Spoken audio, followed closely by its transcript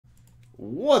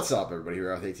What's up, everybody?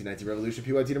 Here with 1819 Revolution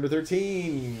PYT number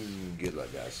 13. Good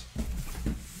luck, guys.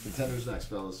 Contenders next,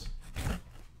 fellas.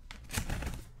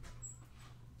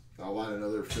 I'll line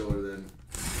another filler then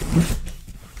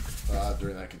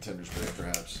during that contenders break,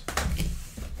 perhaps.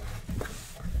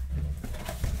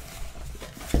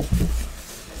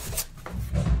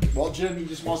 Well, Jim, he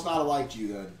just must not have liked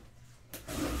you then.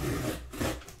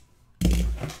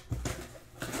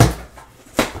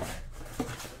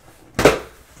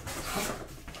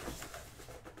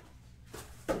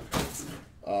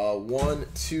 One,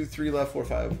 two, three left, 4,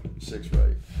 5, 6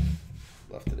 right.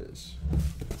 Left it is.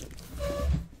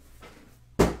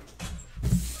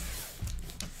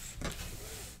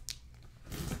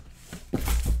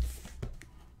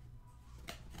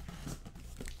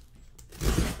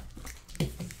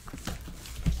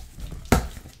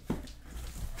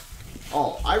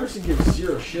 Oh, Iverson gives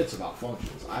 0 shits about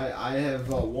functions. I have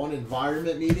 1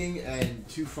 environment meeting and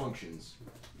 2 functions.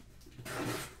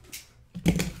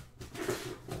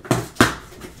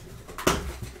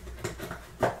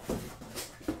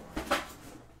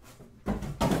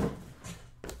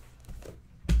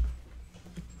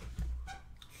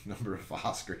 Number of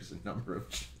Oscars and number of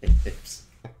chips.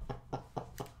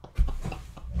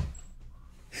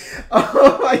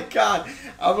 Oh my god.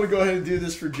 I'm going to go ahead and do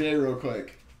this for Jay real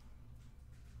quick.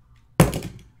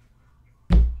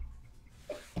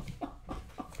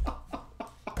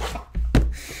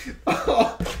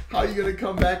 Oh, how are you going to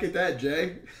come back at that,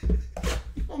 Jay?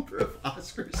 Number of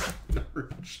Oscars and number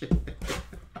of chips.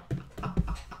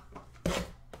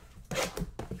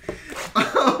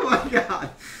 Oh my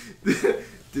god.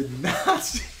 Did not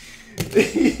see,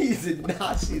 he did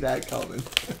not see that coming.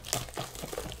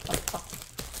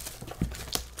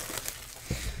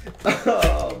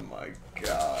 Oh my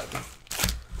god.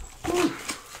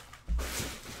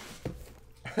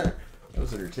 That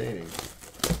was entertaining.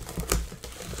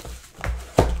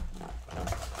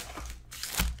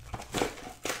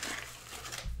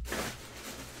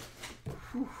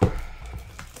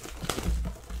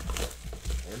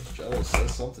 And Jello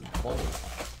says something funny.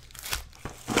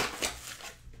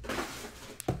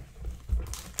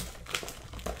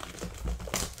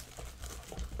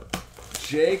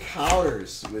 Jake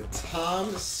Howers with Tom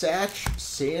Satch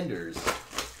Sanders.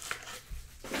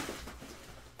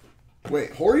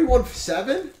 Wait, Horry won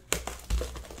 7? I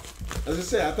was gonna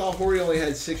say, I thought Horry only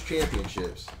had 6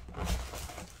 championships.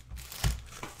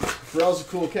 Pharrell's a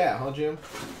cool cat, huh, Jim?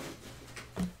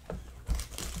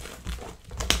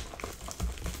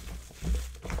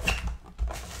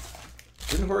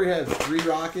 Didn't Horry have 3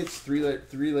 Rockets,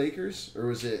 3 Lakers? Or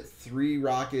was it 3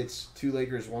 Rockets, 2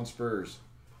 Lakers, 1 Spurs?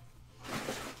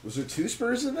 Was there 2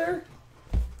 Spurs in there?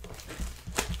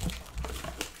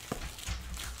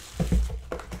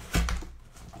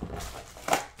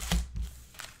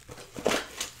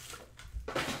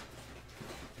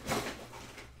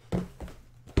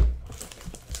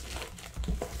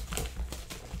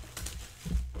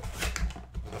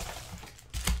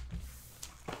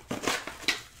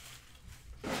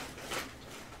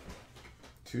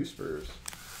 Two Spurs.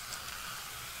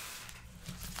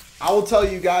 I will tell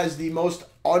you guys the most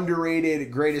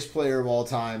underrated greatest player of all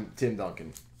time, Tim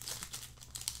Duncan.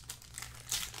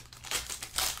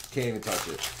 Can't even touch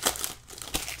it.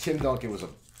 Tim Duncan was a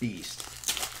beast.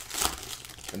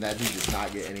 And that dude does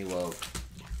not get any love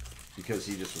because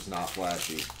he just was not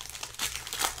flashy.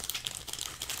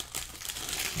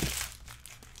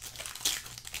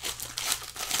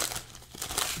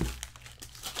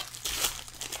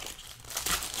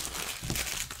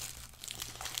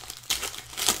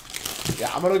 Yeah,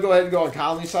 I'm gonna go ahead and go on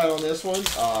Conley's side on this one.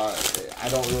 I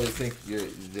don't really think I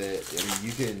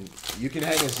mean, you can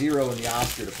hang a 0 in the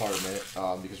Oscar department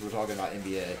because we're talking about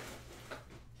NBA.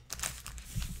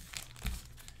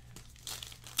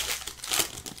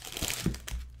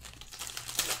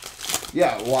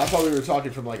 Yeah, well, I thought we were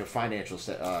talking from like a financial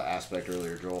aspect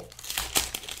earlier, Joel.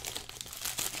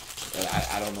 And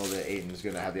I don't know that Ayton's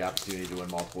gonna have the opportunity to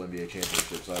win multiple NBA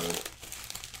championships either.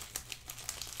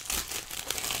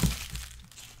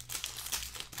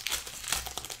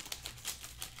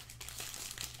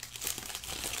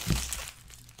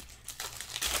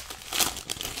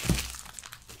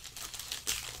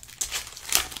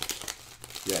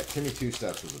 Yeah, Timmy Two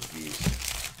Steps was a beast.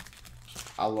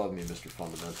 I love me, Mr.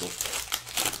 Fundamental.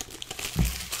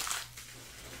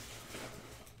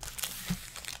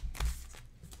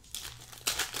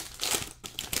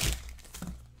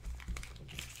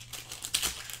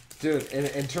 Dude,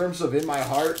 in terms of in my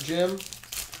heart, Jim,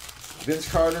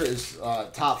 Vince Carter is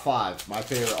top 5, my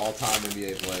favorite all-time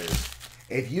NBA players.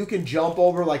 If you can jump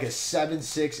over like a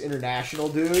 7'6" international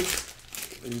dude,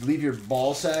 leave your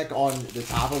ball sack on the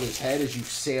top of his head as you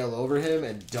sail over him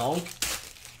and dunk,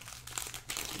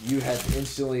 you have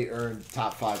instantly earned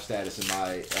top 5 status in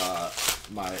my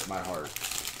heart.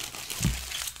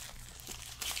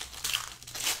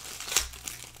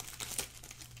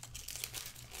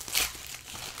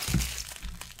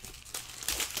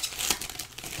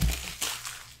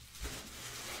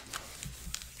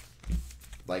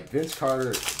 Like, Vince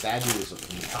Carter, that dude is a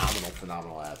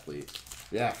phenomenal athlete.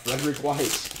 Yeah, Frederick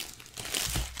Weiss.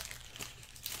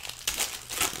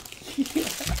 Yeah.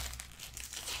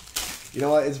 You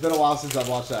know what? It's been a while since I've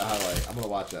watched that highlight. I'm going to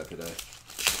watch that today.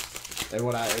 And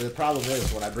the problem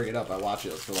is, when I bring it up, I watch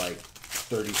it for like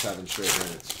 37 straight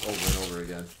minutes over and over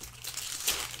again.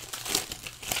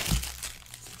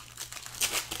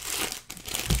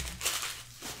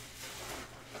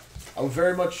 I would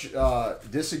very much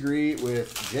disagree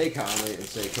with Jay Conley and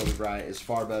say Kobe Bryant is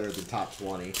far better than top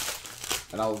 20.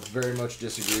 And I would very much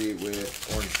disagree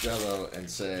with Orange Jello and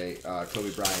say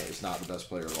Kobe Bryant is not the best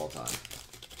player of all time.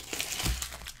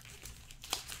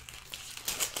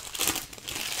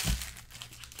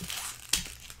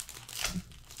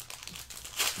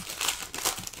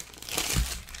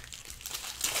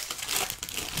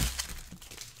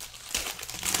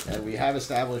 And we have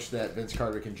established that Vince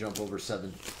Carter can jump over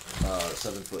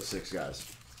 7'6" guys.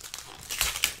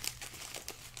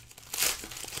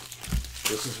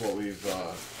 This is what we've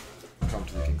come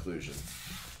to the conclusion.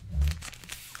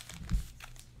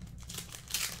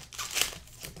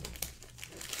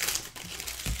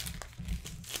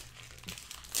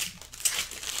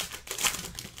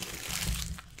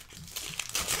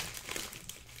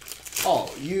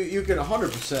 Oh, you can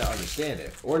 100% understand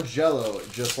it. Orange Jello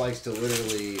just likes to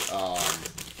literally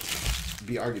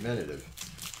be argumentative,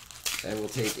 and will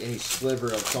take any sliver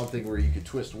of something where you can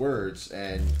twist words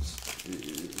and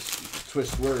throw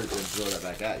that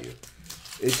back at you.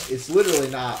 It's literally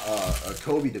not a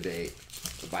Kobe debate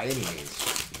by any means.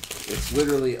 It's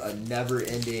literally a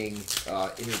never-ending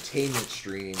entertainment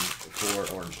stream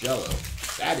for Orange Jello.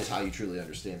 That is how you truly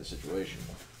understand the situation.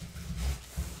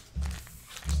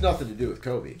 It's nothing to do with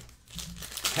Kobe. It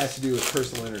has to do with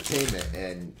personal entertainment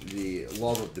and the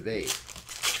love of debate.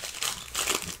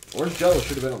 Orange Jello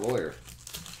should have been a lawyer.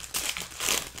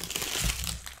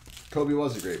 Kobe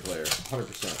was a great player,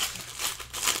 100%.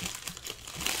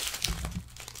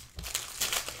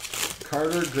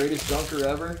 Carter, greatest dunker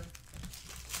ever.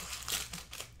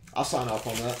 I'll sign off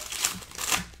on that.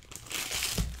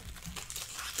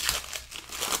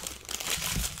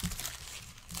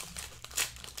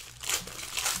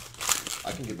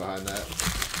 I can get behind that.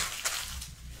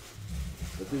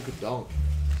 That dude could dunk.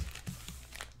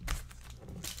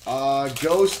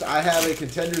 Ghost, I have a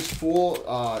Contenders full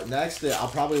next. I'll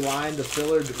probably line the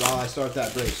filler while I start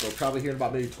that break. So probably here in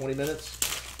about maybe 20 minutes.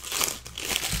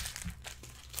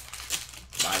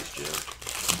 Nice, Jim.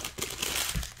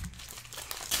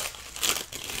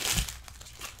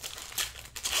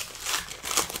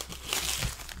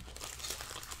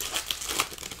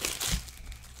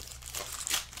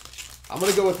 I'm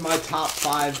going to go with my top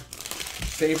 5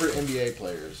 favorite NBA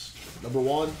players. Number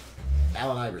 1,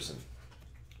 Allen Iverson.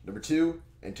 Number 2,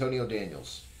 Antonio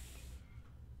Daniels.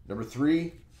 Number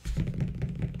 3,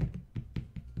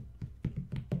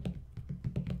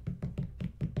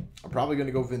 I'm probably going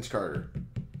to go Vince Carter.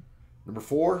 Number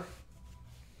 4,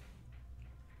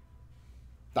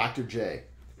 Dr. J.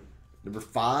 Number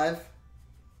 5,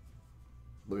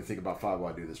 let me think about 5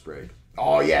 while I do this break.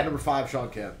 Oh, yeah, number 5, Sean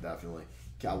Kemp, definitely.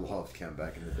 I loved Kemp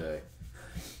back in the day.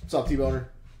 What's up, T-Boner?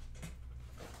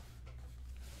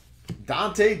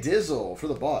 Dante Dizzle for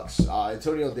the Bucks.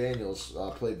 Antonio Daniels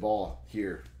played ball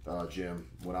here, Jim,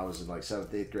 when I was in like 7th,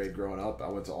 8th grade growing up. I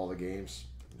went to all the games.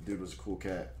 The dude was a cool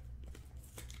cat.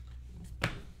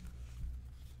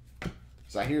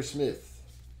 Zahir Smith.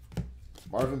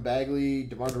 Marvin Bagley,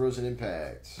 DeMar DeRozan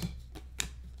Impact.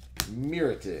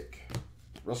 Miritic.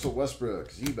 Russell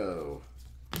Westbrook, Zebo.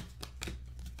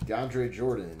 DeAndre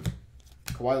Jordan.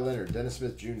 Kawhi Leonard, Dennis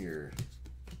Smith Jr.,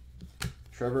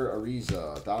 Trevor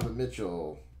Ariza, Donovan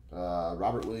Mitchell,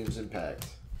 Robert Williams Impact.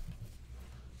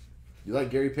 You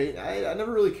like Gary Payton? I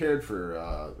never really cared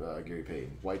for Gary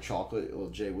Payton. White Chocolate,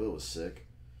 little Jay Will was sick.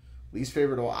 Least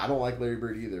favorite, I don't like Larry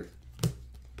Bird either.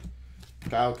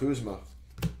 Kyle Kuzma.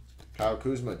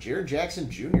 Jaren Jackson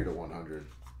Jr. to 100.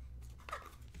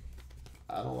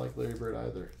 I don't like Larry Bird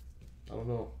either. I don't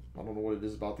know what it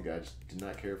is about the guy. I just did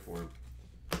not care for him.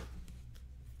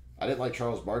 I didn't like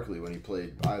Charles Barkley when he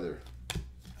played either.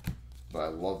 But I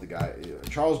love the guy.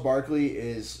 Charles Barkley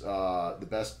is the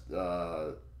best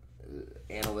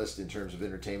analyst in terms of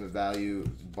entertainment value,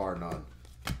 bar none.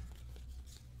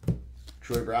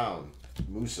 Troy Brown.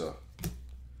 Musa.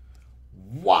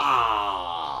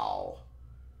 Wow.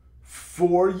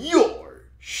 For your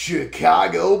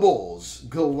Chicago Bulls,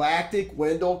 Galactic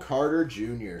Wendell Carter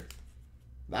Jr.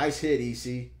 Nice hit,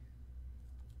 EC.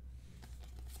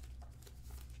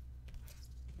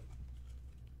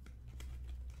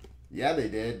 Yeah, they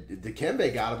did.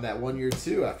 Dikembe got him that 1 year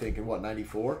too, I think, in what,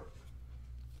 94?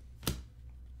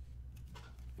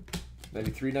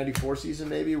 93, 94 season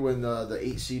maybe, when the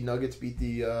 8 seed Nuggets beat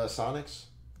the Sonics.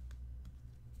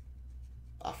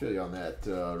 I feel you on that,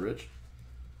 Rich.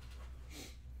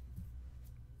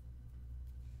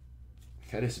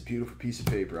 That is a beautiful piece of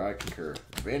paper. I concur.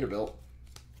 Vanderbilt.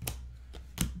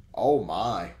 Oh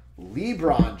my.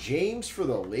 LeBron James for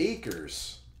the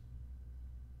Lakers.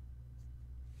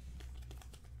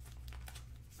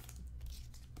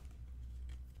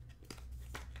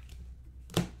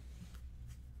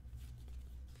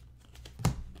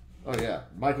 Oh yeah,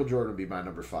 Michael Jordan would be my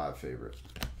number 5 favorite.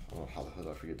 Oh, how the hell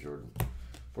did I forget Jordan?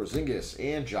 Porzingis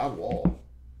and John Wall.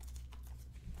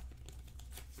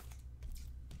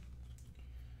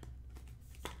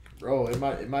 Bro, it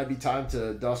might be time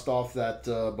to dust off that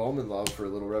Bowman love for a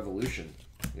little revolution.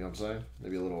 You know what I'm saying?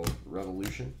 Maybe a little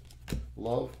revolution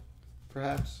love,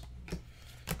 perhaps.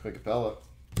 Clint Capella.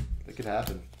 It could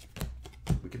happen.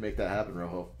 We can make that happen,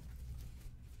 Rojo.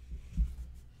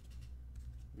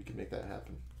 We can make that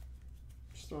happen.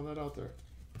 Just throwing that out there.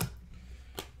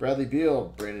 Bradley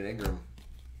Beal, Brandon Ingram,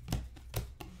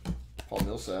 Paul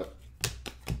Millsap,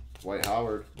 Dwight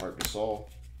Howard, Mark Gasol,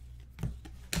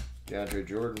 DeAndre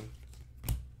Jordan,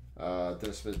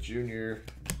 Dennis Smith Jr.,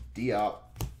 Diop,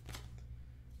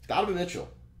 Donovan Mitchell.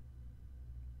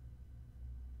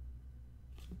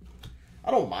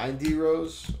 I don't mind D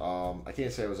Rose. I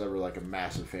can't say I was ever like a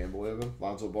massive fanboy of him.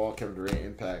 Lonzo Ball, Kevin Durant,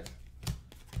 Impact,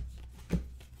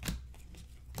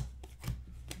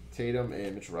 Tatum,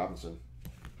 and Mitchell Robinson.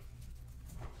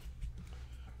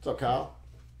 What's up, Kyle?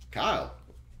 Kyle,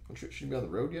 should he be on the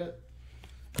road yet?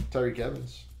 Tyreek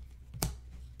Evans,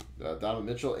 Donovan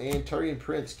Mitchell, and Tarian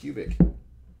Prince, Cubic.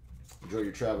 Enjoy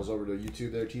your travels over to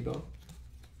YouTube there, T-Bone.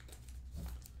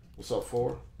 What's up,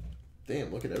 4?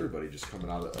 Damn, look at everybody just coming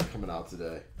out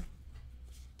today.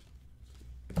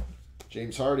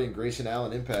 James Harden, Grayson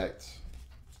Allen, Impact.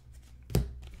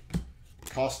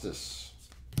 Costas,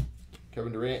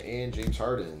 Kevin Durant, and James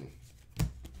Harden.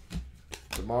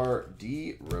 DeMar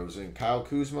DeRozan, Kyle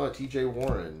Kuzma, TJ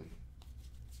Warren.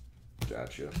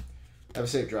 Gotcha. Have a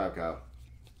safe drive, Kyle.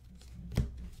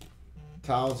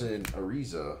 Townsend,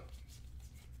 Ariza.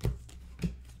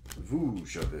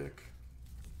 Vucevic.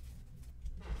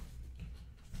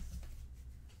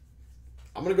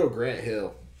 I'm going to go Grant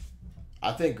Hill.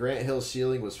 I think Grant Hill's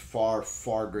ceiling was far,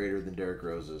 far greater than Derrick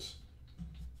Rose's.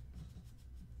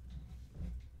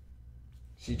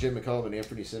 CJ McCollum and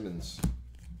Anthony Simmons.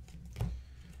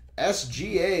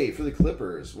 SGA for the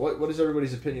Clippers. What is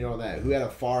everybody's opinion on that? Who had a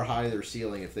far higher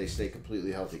ceiling if they stay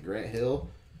completely healthy? Grant Hill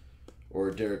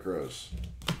or Derrick Rose?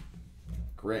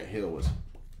 Grant Hill was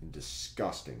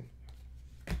disgusting.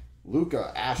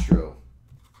 Luka, Astro.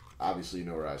 Obviously, you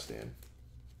know where I stand.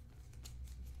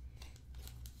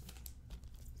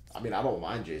 I mean, I don't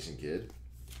mind Jason Kidd.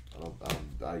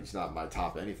 He's not my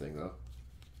top anything, though.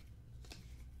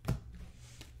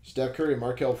 Steph Curry,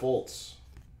 Markelle Fultz.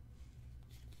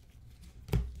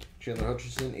 Chandler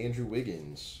Hutchinson, Andrew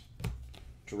Wiggins.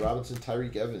 Joe Robinson,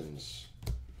 Tyreek Evans.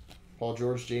 Paul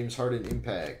George, James Harden,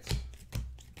 Impact.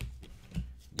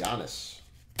 Giannis.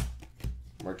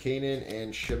 Markkanen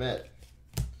and Shamet.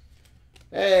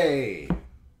 Hey!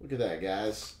 Look at that,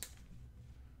 guys.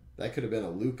 That could have been a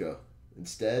Luka.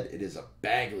 Instead, it is a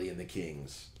Bagley in the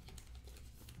Kings.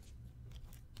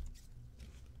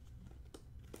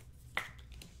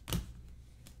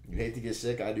 You hate to get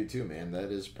sick? I do too, man.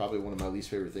 That is probably one of my least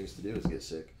favorite things to do is get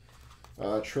sick.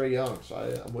 Trae Young. So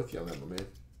I'm with you on that, my man.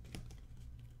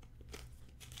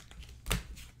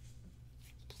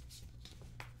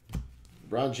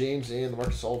 LeBron James and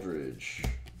LaMarcus Aldridge.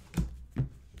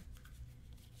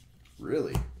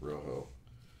 Really, Rojo.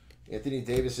 Anthony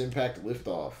Davis, Impact,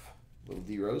 Liftoff. Little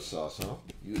D Rose sauce, huh?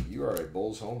 You are a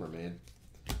Bulls homer, man.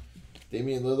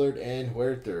 Damian Lillard and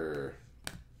Huerter.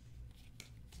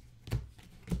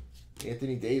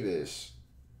 Anthony Davis.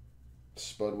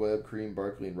 Spud Webb, Kareem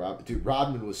Barkley, and Rodman. Dude,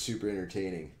 Rodman was super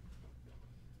entertaining.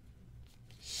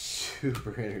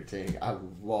 Super entertaining. I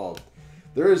loved.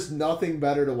 There is nothing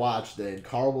better to watch than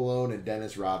Karl Malone and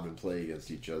Dennis Rodman play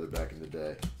against each other back in the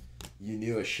day. You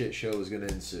knew a shit show was going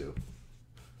to ensue.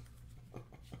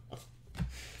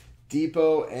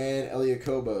 Depot and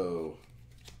Eliakobo.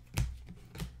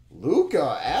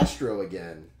 Luka, Astro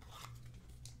again.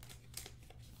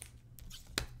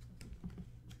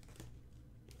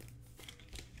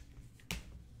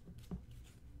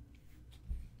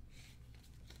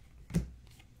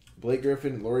 Blake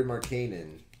Griffin, Laurie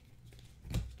Markkanen,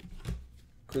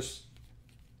 Chris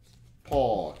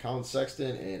Paul, Colin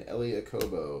Sexton, and Elliot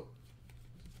Kobo.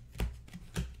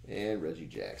 And Reggie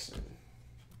Jackson.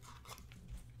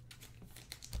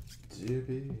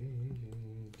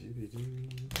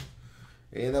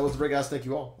 And that was the break, guys. Thank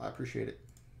you all. I appreciate it.